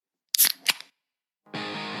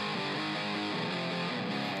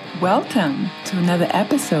Welcome to another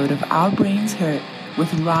episode of Our Brains Hurt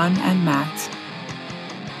with Ron and Matt.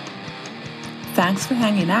 Thanks for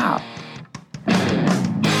hanging out.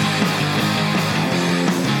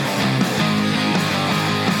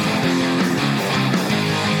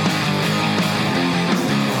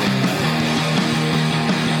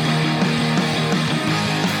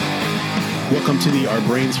 Welcome to the Our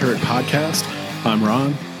Brains Hurt podcast. I'm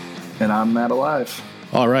Ron. And I'm Matt Alive.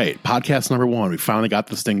 All right, podcast number 1. We finally got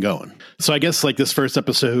this thing going. So I guess like this first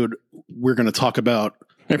episode, we're going to talk about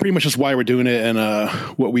pretty much just why we're doing it and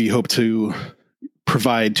what we hope to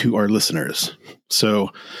provide to our listeners. So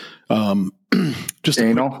just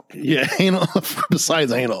anal. Anal.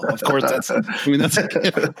 Besides anal, of course. That's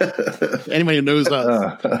anybody who knows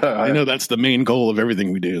us. I know that's the main goal of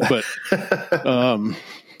everything we do. But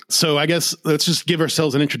so I guess let's just give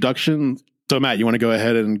ourselves an introduction. So Matt, you want to go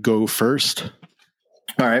ahead and go first?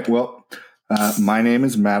 All right. Well, my name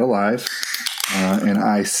is Matt Alive, and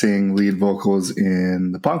I sing lead vocals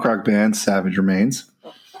in the punk rock band Savage Remains.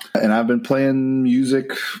 And I've been playing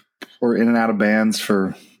music or in and out of bands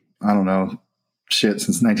for, I don't know, since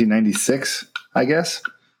 1996, I guess.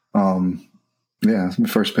 My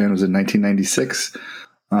first band was in 1996.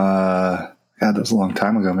 God, that was a long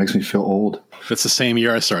time ago. It makes me feel old. That's the same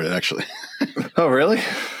year I started, actually. Oh, really?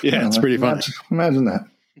 Yeah, it's pretty fun. Imagine that.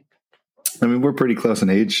 I mean, we're pretty close in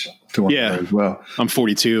age to one another as well. I'm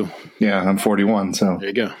 42. Yeah, I'm 41. So there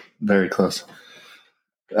you go. Very close.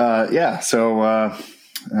 Been in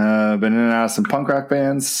and out of some punk rock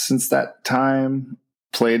bands since that time.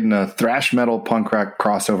 Played in a thrash metal punk rock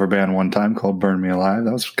crossover band one time called Burn Me Alive.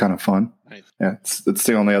 That was kind of fun. Nice. Yeah, it's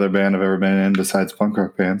the only other band I've ever been in besides punk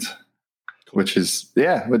rock bands. Which is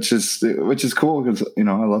cool because I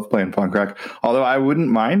love playing punk rock. Although I wouldn't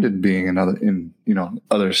mind it being in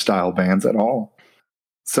other style bands at all.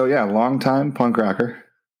 So yeah, long time punk rocker,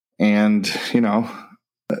 and I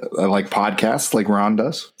like podcasts like Ron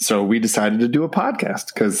does. So we decided to do a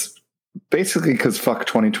podcast because fuck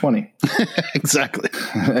 2020. Exactly.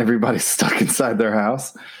 Everybody's stuck inside their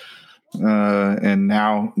house, and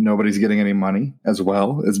now nobody's getting any money as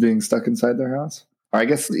well as being stuck inside their house. I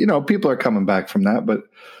guess, people are coming back from that,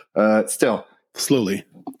 but still. Slowly.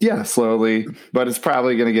 Yeah, slowly. But it's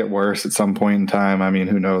probably going to get worse at some point in time. I mean,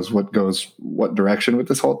 who knows what direction with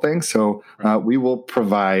this whole thing. So we will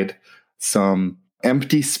provide some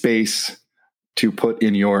empty space to put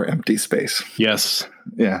in your empty space. Yes.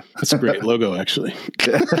 Yeah. That's a great logo, actually.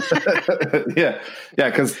 Yeah. Yeah,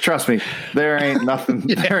 because trust me, there ain't nothing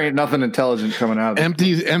intelligent coming out of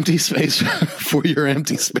it. Empty space for your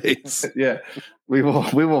empty space. Yeah. We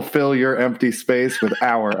will fill your empty space with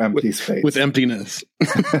our empty space. With emptiness.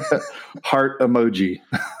 Heart emoji.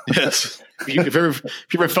 Yes. If you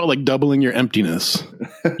ever felt like doubling your emptiness,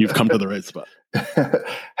 you've come to the right spot.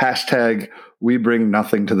 Hashtag we bring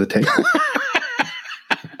nothing to the table.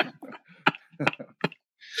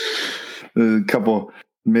 A couple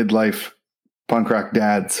midlife punk rock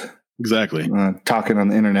dads. Exactly. Talking on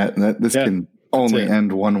the internet. This can only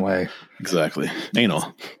end one way. Exactly.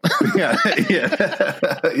 Anal. Yeah,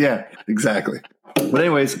 exactly. But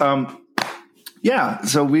anyways,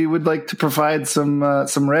 so we would like to provide some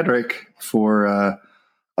rhetoric for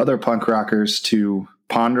other punk rockers to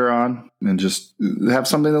ponder on and just have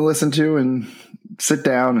something to listen to and sit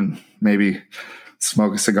down and maybe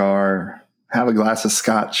smoke a cigar, have a glass of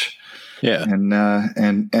scotch. Yeah.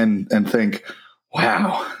 And think,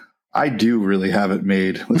 wow, I do really have it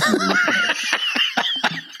made.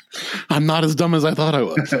 I'm not as dumb as I thought I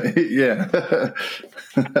was. Yeah.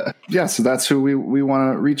 Yeah. So that's who we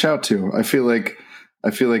want to reach out to. I feel like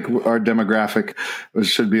our demographic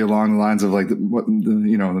should be along the lines of like the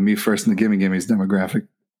Me First and the Gimme Gimmes demographic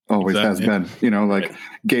always has been,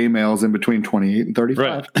 gay males in between 28 and 35.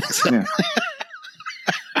 Right. Yeah.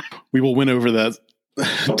 We will win over that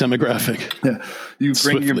demographic.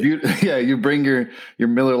 Yeah. You bring your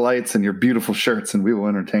Miller Lights and your beautiful shirts and we will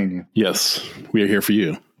entertain you. Yes. We are here for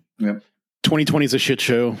you. Yep. 2020 is a shit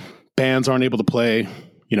show. Bands aren't able to play.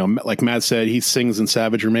 Like Matt said, he sings in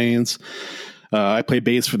Savage Remains. I play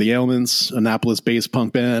bass for the Ailments, Annapolis bass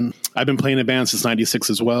punk band. I've been playing in bands since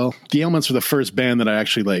 96 as well. The Ailments were the first band that I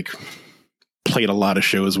actually played a lot of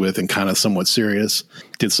shows with and kind of somewhat serious.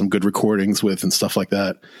 Did some good recordings with and stuff like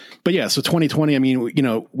that. But yeah, so 2020, I mean, we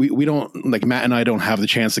don't, like Matt and I don't have the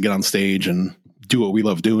chance to get on stage and do what we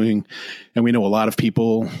love doing. And we know a lot of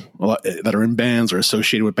people that are in bands or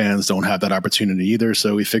associated with bands don't have that opportunity either.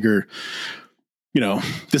 So we figure,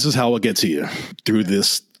 this is how we'll get to you through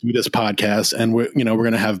this podcast. And we're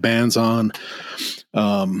going to have bands on.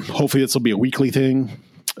 Hopefully this will be a weekly thing.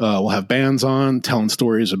 We'll have bands on telling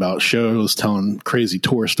stories about shows, telling crazy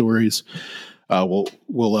tour stories.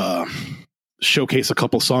 We'll showcase a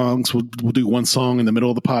couple songs. We'll do one song in the middle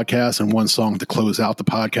of the podcast and one song to close out the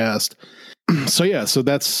podcast. So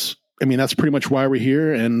that's pretty much why we're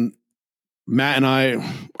here. And Matt and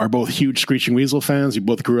I are both huge Screeching Weasel fans. We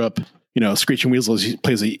both grew up, Screeching Weasel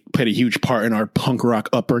played a huge part in our punk rock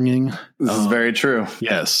upbringing. This is very true.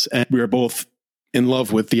 Yes. And we are both in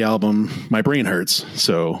love with the album My Brain Hurts.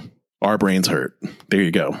 So our brains hurt. There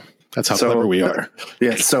you go. That's how clever we are.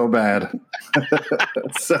 Yeah, so bad.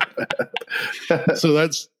 So bad. So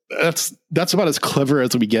that's about as clever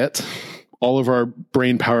as we get. All of our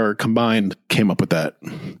brain power combined came up with that,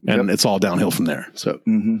 and it's all downhill from there. So,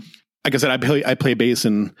 like I said, I play bass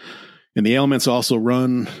in the Ailments. Also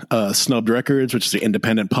run Snubbed Records, which is an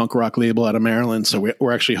independent punk rock label out of Maryland. So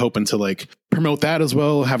we're actually hoping to promote that as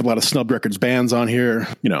well. Have a lot of Snubbed Records bands on here,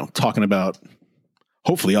 talking about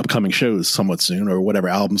hopefully upcoming shows somewhat soon, or whatever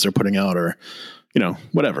albums they're putting out, or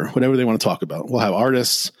whatever they want to talk about. We'll have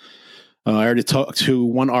artists. I already talked to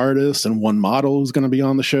one artist and one model who's going to be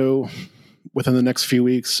on the show within the next few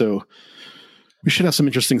weeks. So we should have some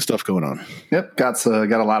interesting stuff going on. Yep. Got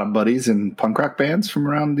a lot of buddies in punk rock bands from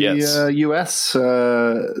around the US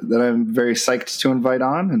that I'm very psyched to invite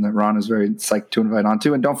on, and that Ron is very psyched to invite on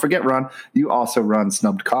too. And don't forget, Ron, you also run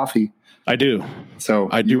Snubbed Coffee. I do. So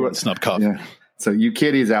I do run Snubbed Coffee. Yeah. So you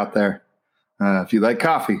kiddies out there, if you like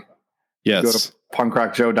coffee, yes, go to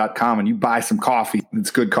punkrockjoe.com and you buy some coffee. It's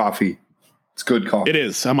good coffee. It's good coffee. It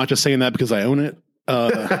is. I'm not just saying that because I own it.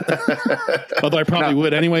 Although I probably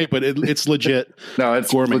would anyway, but it's legit. No,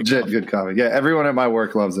 it's legit coffee. Good coffee. Yeah, everyone at my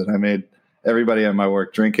work loves it. I made everybody at my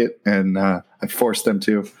work drink it, and I forced them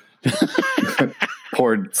to.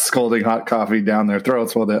 Poured scalding hot coffee down their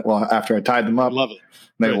throats after I tied them up. Love it.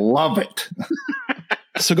 They love it.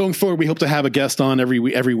 So going forward, we hope to have a guest on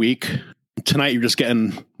every week. Tonight, you're just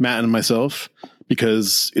getting Matt and myself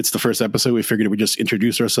because it's the first episode. We figured we'd just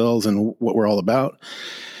introduce ourselves and what we're all about.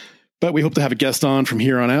 But we hope to have a guest on from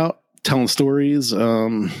here on out, telling stories.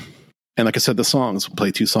 And like I said, the songs, we'll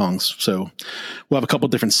play 2 songs. So we'll have a couple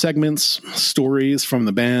different segments, stories from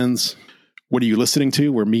the bands. What are you listening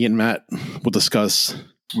to? Where me and Matt will discuss,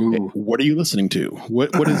 what are you listening to?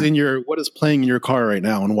 What is playing in your car right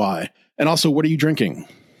now and why? And also, what are you drinking?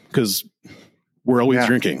 Because we're always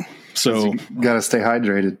drinking. So you got to stay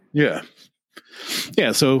hydrated. Yeah.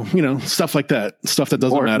 Yeah. So, stuff like that. Stuff that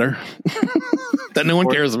doesn't matter. That no one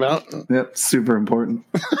cares about. Yep. Super important.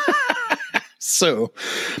 So,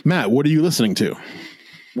 Matt, what are you listening to?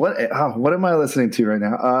 What am I listening to right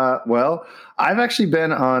now? Well, I've actually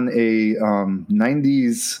been on a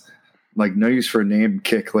 90s No Use for a Name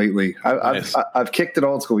kick lately. I've kicked it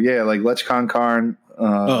old school. Yeah, like Lech Con Carn.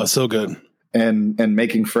 So good. And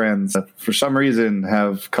Making Friends. For some reason,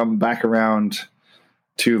 have come back around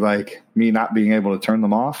to me not being able to turn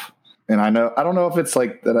them off. And I don't know if it's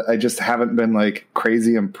that I just haven't been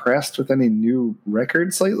crazy impressed with any new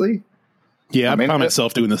records lately. Yeah, I found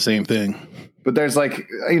myself doing the same thing. But there's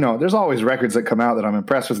there's always records that come out that I'm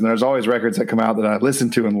impressed with, and there's always records that come out that I listen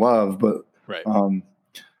to and love. But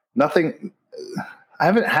nothing. I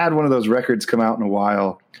haven't had one of those records come out in a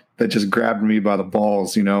while that just grabbed me by the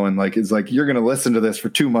balls, and it's you're going to listen to this for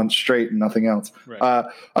 2 months straight and nothing else. Right.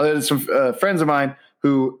 There's some friends of mine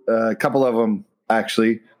who, a couple of them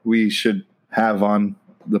actually, we should have on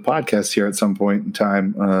the podcast here at some point in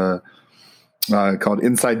time. Called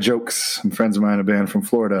Inside Jokes. Some friends of mine, a band from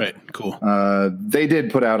Florida. Right, cool. They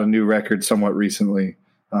did put out a new record somewhat recently.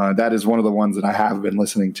 That is one of the ones that I have been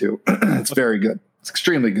listening to. It's very good. It's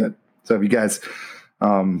extremely good. So if you guys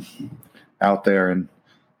out there and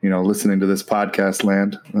listening to this podcast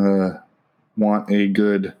land want a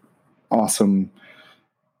good, awesome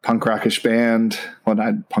punk rockish band, well,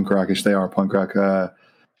 not punk rockish, they are punk rock. I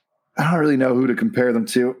don't really know who to compare them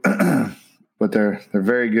to. But they're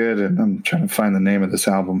very good, and I'm trying to find the name of this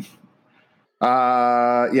album. The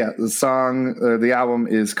album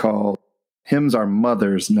is called Hymns Our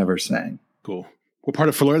Mothers Never Sang. Cool. What part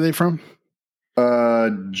of Florida are they from?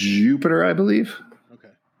 Jupiter, I believe. Okay.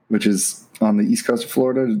 Which is on the east coast of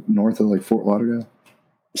Florida, north of Fort Lauderdale.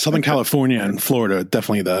 Southern California and Florida,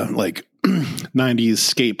 definitely the 90s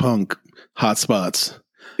skate punk hot spots.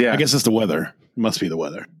 Yeah. I guess it's the weather. It must be the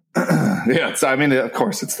weather. Yeah, so of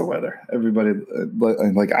course it's the weather. Everybody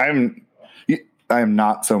I am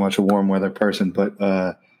not so much a warm weather person, but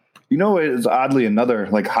it is oddly another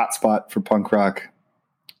hot spot for punk rock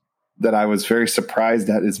that I was very surprised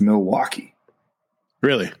at is Milwaukee.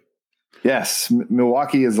 Really? Yes,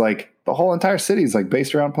 Milwaukee is the whole entire city is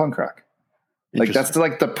based around punk rock. That's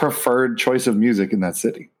the preferred choice of music in that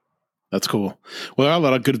city. That's cool. Well, there are a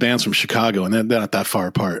lot of good bands from Chicago, and they're not that far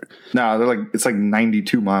apart. No, it's like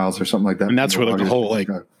 92 miles or something like that. And that's where like the whole like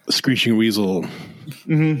Screeching Weasel,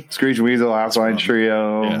 Screeching Weasel, Alkaline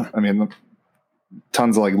Trio. Yeah. I mean,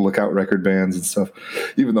 tons of like Lookout Record bands and stuff.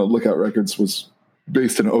 Even though Lookout Records was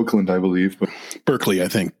based in Oakland, I believe, but Berkeley, I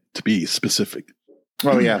think, to be specific.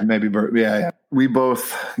 Oh yeah, maybe. Yeah. We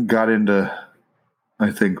both got into,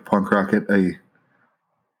 I think, punk rock at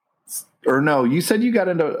you said you got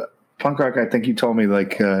into punk rock. I think you told me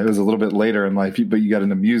like it was a little bit later in life, but you got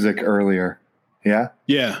into music earlier. Yeah.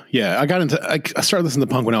 Yeah. I started listening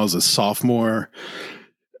to punk when I was a sophomore,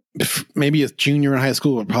 maybe a junior in high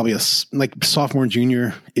school, or probably like sophomore,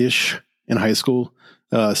 junior ish in high school.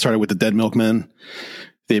 Started with the Dead Milkmen.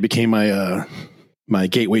 They became my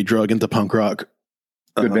gateway drug into punk rock.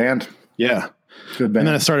 Good band. Yeah. Good band. And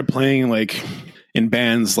then I started playing like in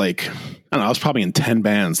bands, like, I don't know, I was probably in 10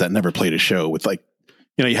 bands that never played a show with like,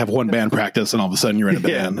 you have one band practice and all of a sudden you're in a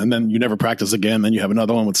band and then you never practice again. Then you have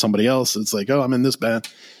another one with somebody else. It's like, oh, I'm in this band.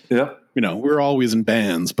 Yeah. We're always in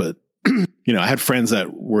bands, but I had friends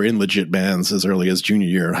that were in legit bands as early as junior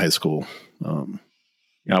year in high school.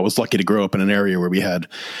 I was lucky to grow up in an area where we had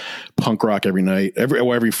punk rock every night,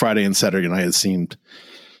 every Friday and Saturday night, it seemed.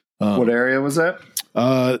 What area was that?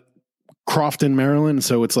 Crofton, Maryland.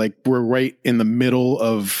 So it's like we're right in the middle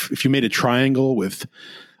of, if you made a triangle with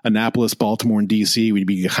Annapolis, Baltimore, and DC, we'd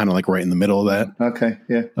be kind of like right in the middle of that. Okay,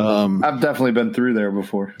 yeah. I've definitely been through there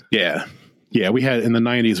before. Yeah. We had in the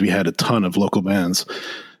 90s, we had a ton of local bands.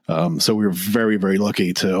 So we were very, very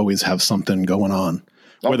lucky to always have something going on,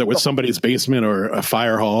 whether it was somebody's basement or a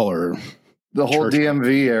fire hall or the whole church.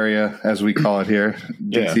 DMV area, as we call it here,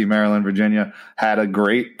 DC, Maryland, Virginia, had a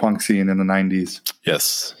great punk scene in the 90s.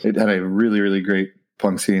 Yes. It had a really, really great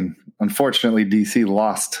punk scene. Unfortunately, DC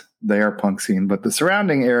lost their punk scene, but the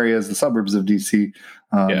surrounding areas, the suburbs of DC,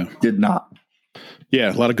 did not.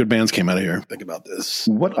 Yeah, a lot of good bands came out of here. Think about this.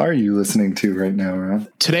 What are you listening to right now, Ron?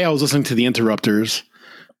 Today I was listening to The Interrupters,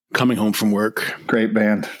 Coming Home from Work. Great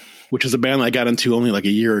band. Which is a band I got into only like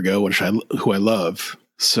a year ago, who I love.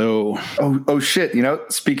 So, oh shit!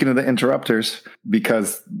 Speaking of the Interrupters,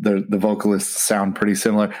 because the vocalists sound pretty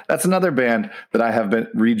similar. That's another band that I have been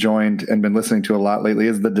rejoined and been listening to a lot lately.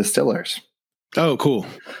 Is the Distillers? Oh, cool!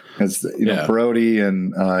 As Brody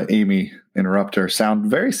and Amy Interrupter sound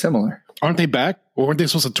very similar. Aren't they back? Or weren't they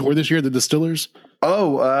supposed to tour this year? The Distillers?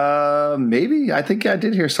 Oh, maybe. I think I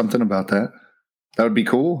did hear something about that. That would be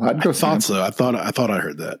cool. I'd go. Thought so. I thought I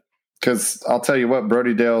heard that. Because I'll tell you what,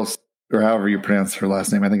 Brody Dale's, or however you pronounce her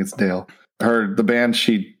last name, I think it's Dale. The band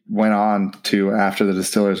she went on to after the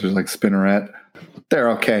Distillers was like Spinneret. They're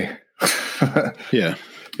okay. Yeah.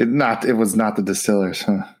 It was not the Distillers.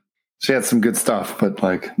 Huh? She had some good stuff, but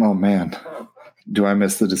like, oh man, do I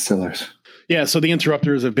miss the Distillers? Yeah. So the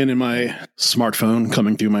Interrupters have been in my smartphone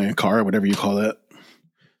coming through my car, whatever you call that,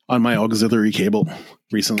 on my auxiliary cable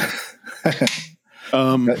recently.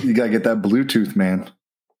 You got to get that Bluetooth, man.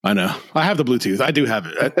 I know. I have the Bluetooth. I do have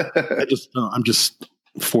it. I'm just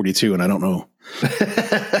 42 and I don't know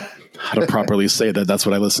how to properly say that. That's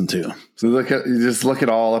what I listen to. So you just look it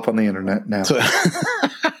all up on the internet now.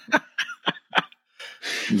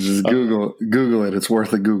 Just Google it. It's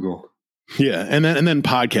worth a Google. Yeah. And then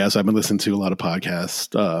podcasts. I've been listening to a lot of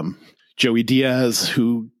podcasts. Joey Diaz,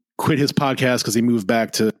 who quit his podcast because he moved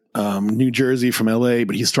back to New Jersey from LA,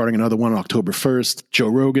 but he's starting another one on October 1st. Joe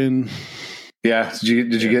Rogan. Yeah.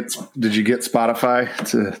 Did you get Spotify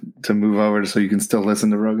to move over so you can still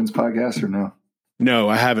listen to Rogan's podcast or no? No,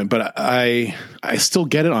 I haven't, but I still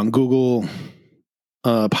get it on Google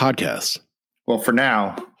Podcasts. Well, for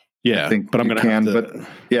now. Yeah, I think but I'm going to have to. But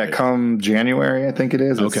yeah, come January, I think it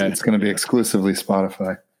is. It's going to be exclusively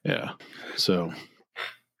Spotify. Yeah. So,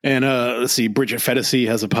 and let's see, Bridget Fedesi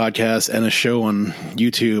has a podcast and a show on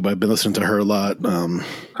YouTube. I've been listening to her a lot.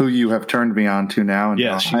 Who you have turned me on to now, and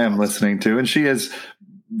I am listening to, and she is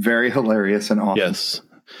very hilarious and awesome. Yes.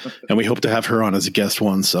 And we hope to have her on as a guest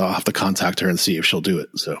once. So I'll have to contact her and see if she'll do it.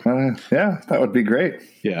 So yeah, that would be great.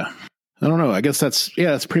 Yeah. I don't know. I guess that's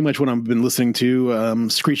pretty much what I've been listening to.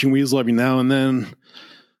 Screeching Weasel every now and then.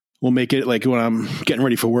 We'll make it like when I'm getting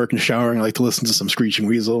ready for work and showering, I like to listen to some Screeching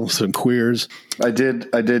Weasel, some Queers. I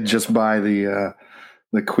did just buy the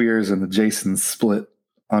Queers and the Jasons split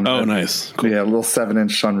on nice. Cool. Yeah, a little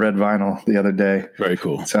 7-inch on red vinyl the other day. Very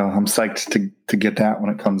cool. So I'm psyched to get that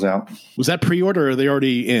when it comes out. Was that pre-order or are they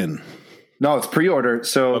already in? No, it's pre-order.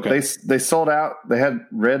 So they sold out. They had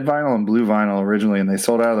red vinyl and blue vinyl originally, and they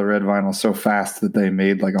sold out of the red vinyl so fast that they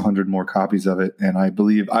made like 100 more copies of it. And I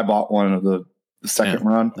believe I bought one of the second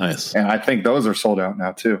run. Nice. And I think those are sold out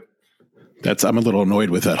now too. I'm a little annoyed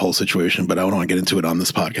with that whole situation, but I don't want to get into it on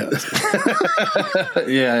this podcast.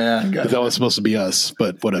 Yeah. That was supposed to be us,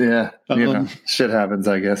 but whatever. Yeah, shit happens,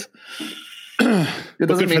 I guess. It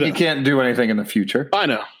doesn't mean you can't do anything in the future. I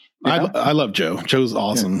know. I love Joe. Joe's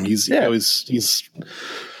awesome. Yeah. He's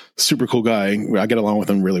super cool guy. I get along with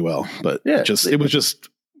him really well, but it was just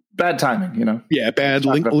bad timing, Yeah, bad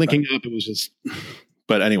linking up. It was just,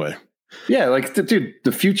 but anyway. Yeah, like, dude,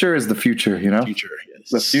 the future is the future, Future, yes.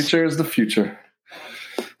 The future is the future.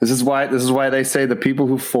 This is why they say the people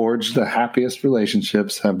who forge the happiest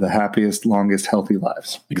relationships have the happiest, longest, healthy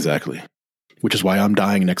lives. Exactly. Which is why I'm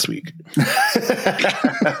dying next week.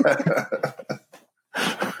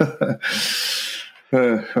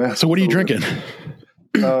 So what are you drinking?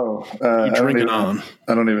 What are you drinking on?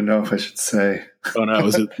 I don't even know if I should say. Oh no,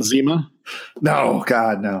 is it Zima? No,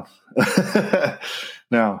 God, no.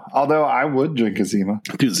 No, although I would drink a Zima.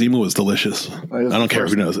 Dude, Zima was delicious. I don't care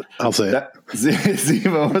who knows it. I'll say it.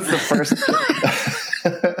 Zima was the first.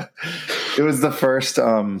 It was the first.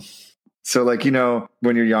 So like,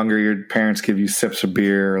 when you're younger, your parents give you sips of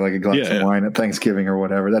beer or like a glass of wine at Thanksgiving or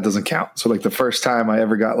whatever. That doesn't count. So like the first time I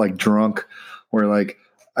ever got like drunk where like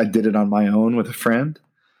I did it on my own with a friend,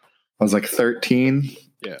 I was like 13.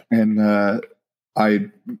 Yeah. And I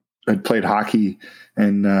had played hockey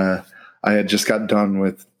and I had just got done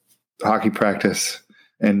with hockey practice,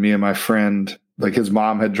 and me and my friend, like his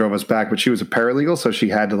mom had drove us back, but she was a paralegal. So she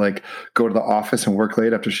had to like go to the office and work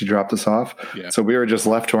late after she dropped us off. Yeah. So we were just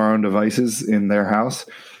left to our own devices in their house.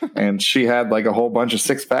 And she had like a whole bunch of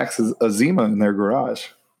 6-packs of Zima in their garage.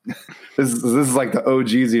 This is like the OG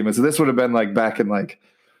Zima. So this would have been like back in like,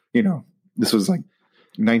 this was like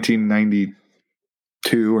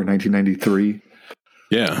 1992 or 1993.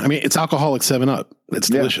 Yeah. I mean, it's alcoholic 7-Up. It's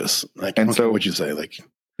delicious. Like, and so what'd you say? Like,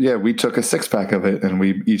 yeah, we took a 6-pack of it and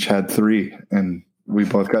we each had 3 and we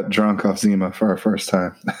both got drunk off Zima for our first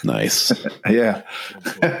time. Nice. Yeah.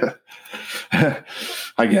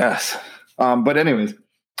 I guess. But anyways,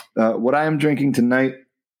 what I am drinking tonight,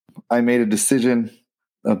 I made a decision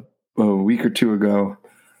a week or two ago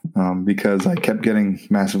because I kept getting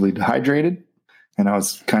massively dehydrated, and I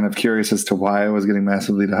was kind of curious as to why I was getting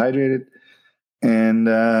massively dehydrated. And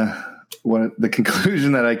what the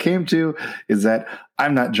conclusion that I came to is that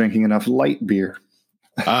I'm not drinking enough light beer.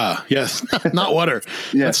 Yes, not water.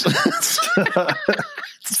 Yes.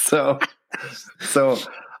 So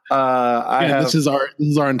this is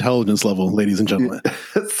our intelligence level, ladies and gentlemen.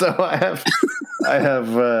 So I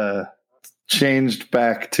have changed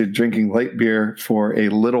back to drinking light beer for a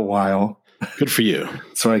little while. Good for you.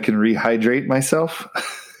 So I can rehydrate myself.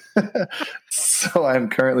 So I'm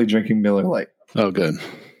currently drinking Miller Lite. Oh, good.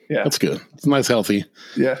 Yeah, that's good. It's nice, healthy.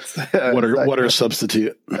 Yes. Water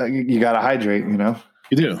substitute. You got to hydrate, You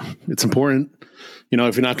do. It's important. If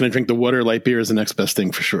you're not going to drink the water, light beer is the next best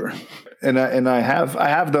thing for sure. And I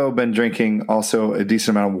have though been drinking also a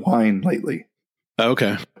decent amount of wine lately.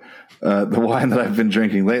 Okay. The wine that I've been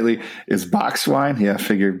drinking lately is box wine. Yeah, I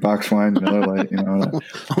figured box wine, Miller Lite,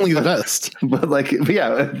 only the best. But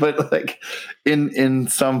in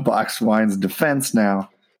some box wine's defense now,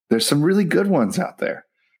 there's some really good ones out there,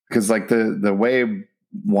 because like the way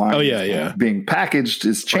wine being packaged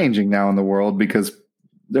is changing now in the world, because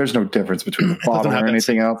there's no difference between the bottle or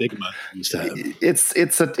anything else.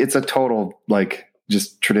 It's a total like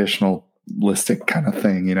just traditionalistic kind of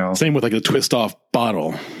thing, Same with like a twist off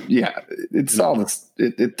bottle. Yeah, it's all this.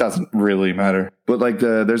 It doesn't really matter. But like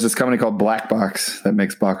there's this company called Black Box that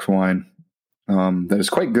makes box wine. That is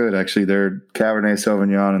quite good, actually. Their Cabernet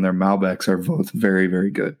Sauvignon and their Malbecs are both very,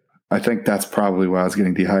 very good. I think that's probably why I was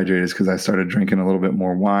getting dehydrated, is because I started drinking a little bit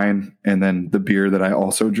more wine, and then the beer that I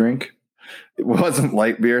also drink, it wasn't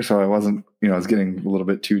light beer, so I wasn't, I was getting a little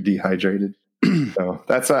bit too dehydrated. So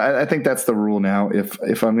that's I think that's the rule now.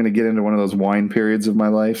 If I'm going to get into one of those wine periods of my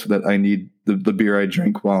life, that I need the beer I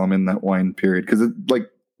drink while I'm in that wine period, because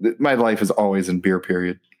my life is always in beer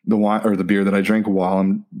period. The wine or the beer that I drink while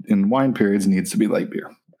I'm in wine periods needs to be light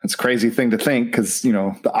beer. It's a crazy thing to think, because,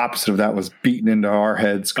 the opposite of that was beaten into our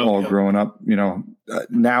heads growing up.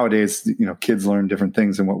 Nowadays, kids learn different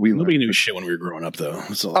things than what we learned. Nobody knew shit when we were growing up, though.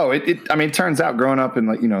 So. It turns out growing up in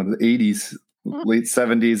the 80s, late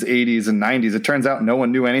 70s, 80s, and 90s, it turns out no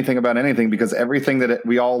one knew anything about anything, because everything that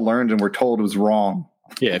we all learned and were told was wrong.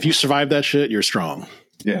 Yeah, if you survive that shit, you're strong.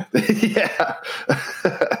 Yeah. Yeah.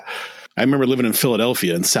 I remember living in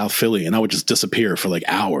Philadelphia, in South Philly, and I would just disappear for like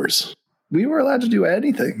hours. we were allowed to do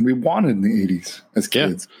anything we wanted in the 80s as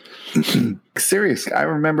kids. Serious. I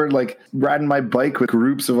remember like riding my bike with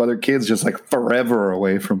groups of other kids just like forever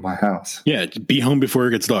away from my house. Yeah, be home before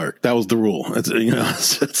it gets dark. That was the rule.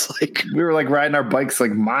 It's like we were like riding our bikes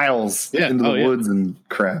like miles into the woods and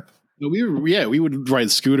crap. We would ride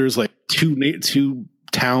scooters like two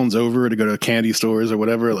towns over to go to candy stores or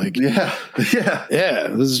whatever. Like yeah.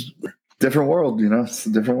 This is different world, It's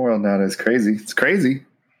a different world nowadays. It's crazy.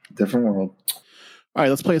 Different world. All right,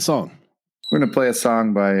 let's play a song. We're gonna play a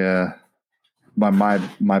song by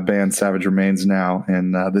my band Savage Remains now,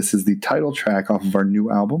 and this is the title track off of our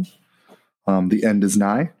new album, "The End Is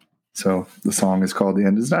Nigh." So the song is called "The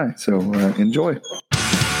End Is Nigh." So enjoy.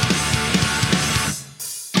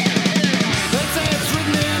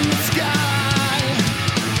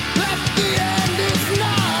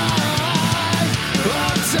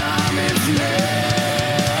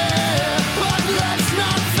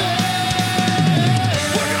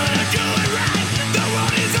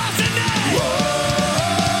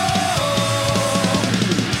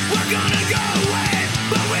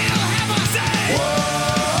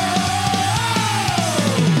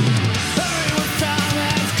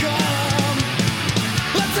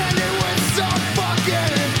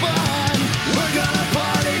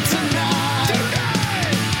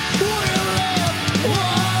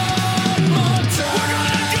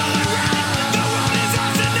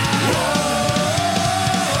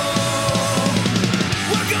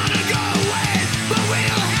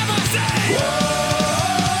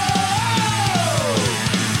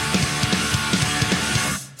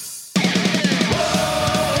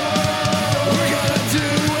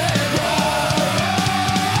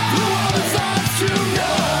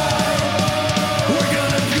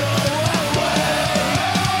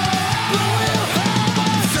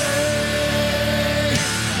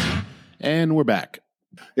 And we're back.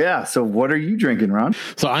 Yeah. So what are you drinking, Ron?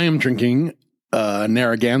 So I am drinking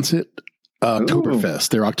Narragansett Oktoberfest.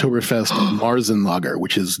 Their Oktoberfest Marzen Lager,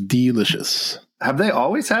 which is delicious. Have they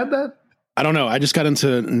always had that? I don't know. I just got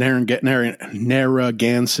into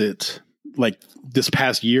Narragansett like this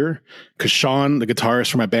past year because Sean, the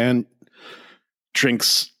guitarist for my band,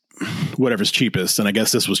 drinks whatever's cheapest. And I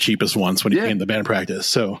guess this was cheapest once when he came to band practice.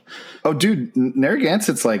 So, oh, dude,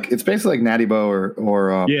 Narragansett's like, it's basically like Natty Bo or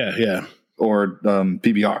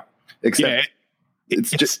PBR. Except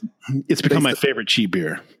it's become my favorite cheap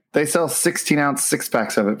beer. They sell 16-ounce six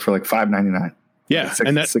packs of it for like $5.99. Yeah,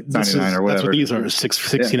 and that's $6.99 or whatever. That's what these are: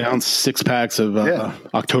 16-ounce six packs of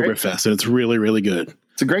Oktoberfest, and it's really, really good.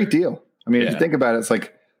 It's a great deal. I mean, if you think about it, it's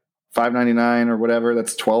like $5.99 or whatever.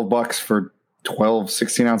 That's $12 for 12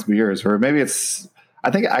 16-ounce beers, or maybe it's.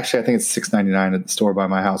 I think it's $6.99 at the store by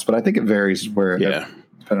my house, but I think it varies depending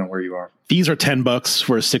on where you are. These are $10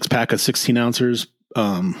 for a six pack of 16 ounces.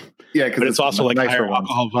 Because it's also like higher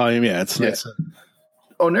alcohol volume. Yeah, it's nice.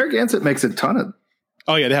 Oh, Narragansett makes a ton of.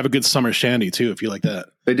 Oh yeah, they have a good summer shandy too. If you like that,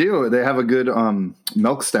 they do. They have a good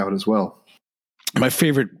milk stout as well. My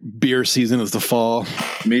favorite beer season is the fall.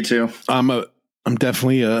 Me too. I'm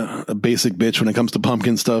definitely a basic bitch when it comes to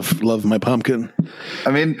pumpkin stuff. Love my pumpkin.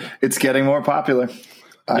 I mean, it's getting more popular.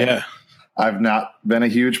 I've not been a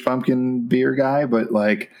huge pumpkin beer guy, but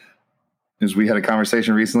like, as we had a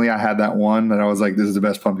conversation recently, I had that one that I was like, this is the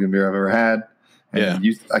best pumpkin beer I've ever had. And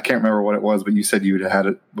I can't remember what it was, but you said you had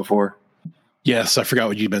it before. Yes, I forgot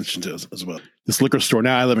what you mentioned as well. This liquor store,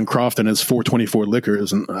 now I live in Crofton, is 424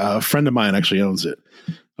 Liquors, and a friend of mine actually owns it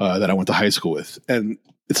that I went to high school with. And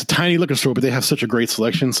it's a tiny liquor store, but they have such a great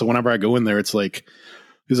selection. So whenever I go in there, it's like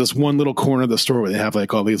there's this one little corner of the store where they have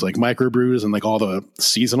like all these like microbrews and like all the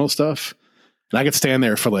seasonal stuff. And I could stand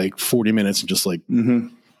there for like 40 minutes and just like,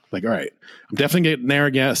 like, all right, I'm definitely getting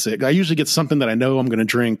Narragansett. I usually get something that I know I'm going to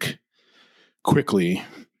drink quickly,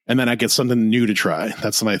 and then I get something new to try.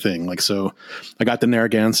 That's my thing. Like, so I got the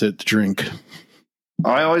Narragansett to drink.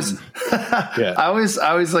 I always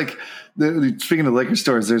like, speaking of liquor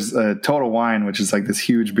stores, there's Total Wine, which is like this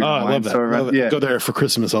huge beer wine I love that. store. Love it. Yeah. Go there for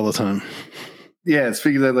Christmas all the time. Yeah.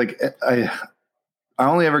 Speaking of that, like I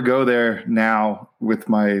only ever go there now with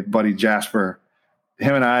my buddy Jasper.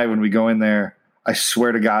 Him and I, when we go in there, I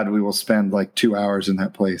swear to God, we will spend like 2 hours in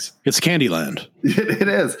that place. It's Candyland. It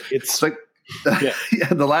is. It's like,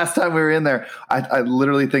 the last time we were in there, I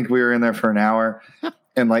literally think we were in there for an hour,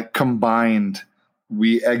 and like combined,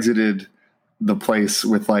 we exited the place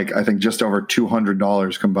with like, I think just over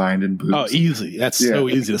 $200 combined in booze. Oh, easy. That's so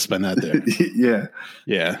easy to spend that there.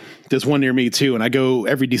 Yeah. There's one near me too. And I go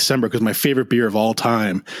every December because my favorite beer of all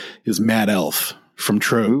time is Mad Elf from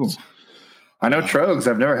Trogs. I know Trogs.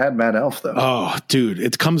 I've never had Mad Elf though. Oh, dude,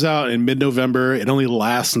 it comes out in mid-November. It only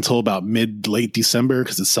lasts until about late December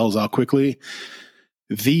because it sells out quickly.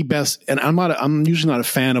 The best, and I'm usually not a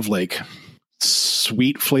fan of like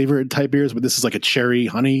sweet flavored type beers, but this is like a cherry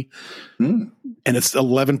honey, and it's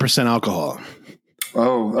 11% alcohol.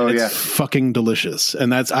 It's fucking delicious.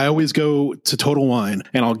 And I always go to Total Wine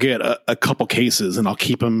and I'll get a couple cases and I'll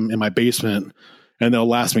keep them in my basement and they'll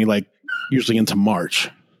last me like usually into March.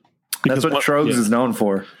 That's what Trogs is known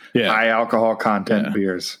for. Yeah. High alcohol content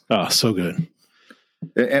beers. Oh, so good.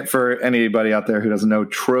 And for anybody out there who doesn't know,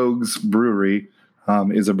 Trogs Brewery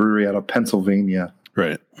is a brewery out of Pennsylvania.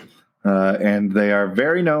 Right. And they are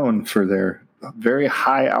very known for their very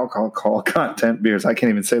high alcohol content beers. I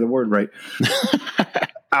can't even say the word right.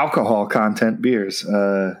 Alcohol content beers.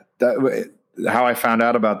 How I found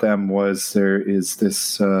out about them was there is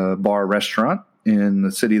this bar restaurant in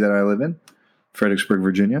the city that I live in, Fredericksburg,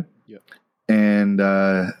 Virginia. Yep. And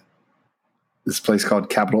this place called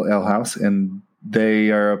Capital Ale House. And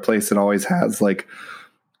they are a place that always has like,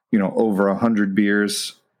 over 100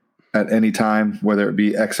 beers at any time, whether it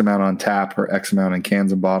be X amount on tap or X amount in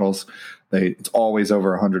cans and bottles. It's always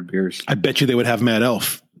over 100 beers. I bet you they would have Mad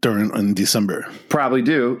Elf in December. Probably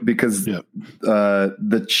do, because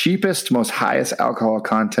the cheapest, most highest alcohol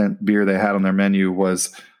content beer they had on their menu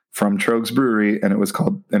was from Trogs Brewery, and it's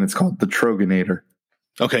called the Troganator.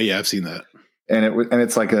 Okay, yeah, I've seen that. And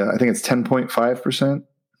it's like I think it's 10.5%,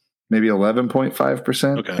 maybe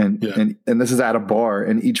 11.5%. Okay, and this is at a bar,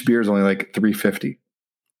 and each beer is only like $3.50.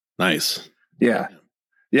 Nice. Yeah,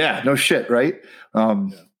 no shit, right?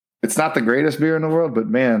 It's not the greatest beer in the world, but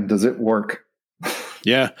man, does it work.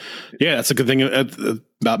 Yeah. That's a good thing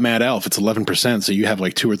about Mad Elf. It's 11%, so you have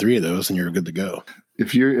like 2 or 3 of those, and you're good to go.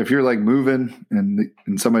 If you're like moving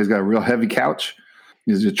and somebody's got a real heavy couch,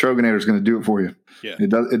 the Troganator is going to do it for you. Yeah,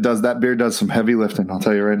 it does. That beer does some heavy lifting. I'll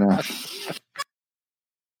tell you right now.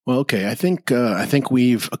 Well, okay. I think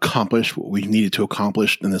we've accomplished what we needed to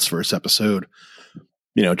accomplish in this first episode.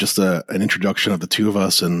 Just an introduction of the two of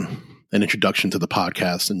us and an introduction to the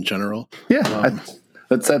podcast in general. Yeah,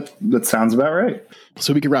 that sounds about right.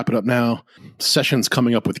 So we can wrap it up now. Sessions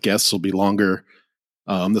coming up with guests will be longer.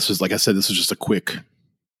 This is, like I said, this is just a quick,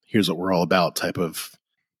 here's what we're all about type of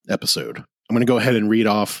episode. I'm going to go ahead and read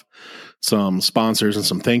off some sponsors and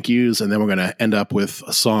some thank yous, and then we're going to end up with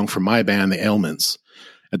a song from my band, The Ailments,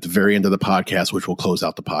 at the very end of the podcast, which will close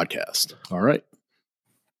out the podcast. All right.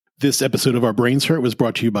 This episode of Our Brains Hurt was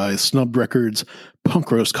brought to you by Snubbed Records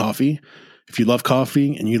Punk Roast Coffee. If you love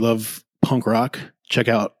coffee and you love punk rock, check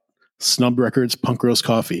out Snubbed Records Punk Roast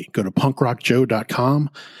Coffee. Go to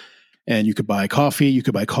punkrockjoe.com and you could buy coffee. You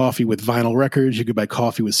could buy coffee with vinyl records. You could buy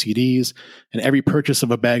coffee with CDs. And every purchase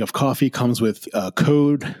of a bag of coffee comes with a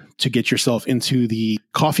code to get yourself into the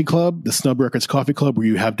coffee club, the Snubbed Records Coffee Club, where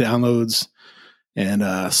you have downloads and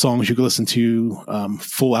songs you could listen to,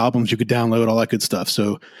 full albums you could download, all that good stuff.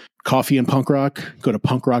 So coffee and punk rock, go to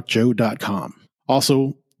punkrockjoe.com.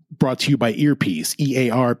 Also brought to you by Earpiece,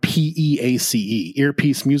 EARPEACE,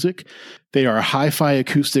 Earpiece Music. They are hi-fi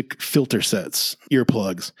acoustic filter sets,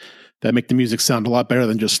 earplugs, that make the music sound a lot better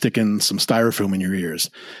than just sticking some styrofoam in your ears.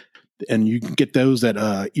 And you can get those at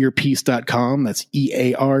earpiece.com. That's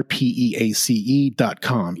EARPEACE.com,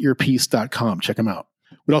 earpiece.com. Check them out.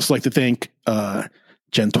 We'd also like to thank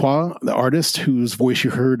Gentois, the artist whose voice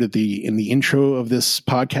you heard in the intro of this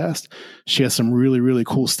podcast. She has some really, really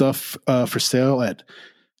cool stuff for sale at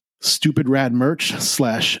Stupid Rad Merch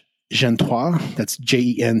 /Gentois. That's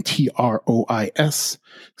JENTROIS.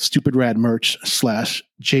 Stupid Rad Merch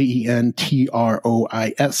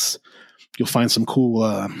 /JENTROIS. You'll find some cool,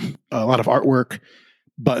 a lot of artwork,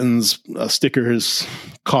 buttons, stickers,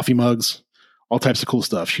 coffee mugs, all types of cool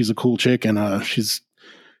stuff. She's a cool chick, and she's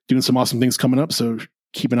doing some awesome things coming up, so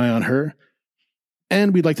keep an eye on her.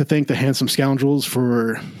 And we'd like to thank the Handsome Scoundrels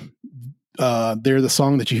for they're the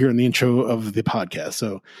song that you hear in the intro of the podcast.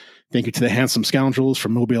 So thank you to the Handsome Scoundrels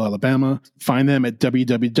from Mobile, Alabama. Find them at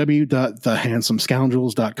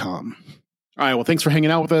www.thehandsomescoundrels.com. All right, well, thanks for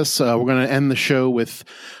hanging out with us. We're going to end the show with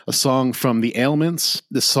a song from The Ailments.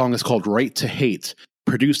 This song is called Right to Hate,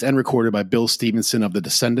 produced and recorded by Bill Stevenson of The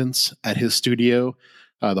Descendants at his studio,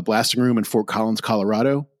 The Blasting Room in Fort Collins,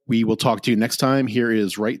 Colorado. We will talk to you next time. Here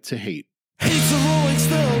is Right to Hate. Hate's a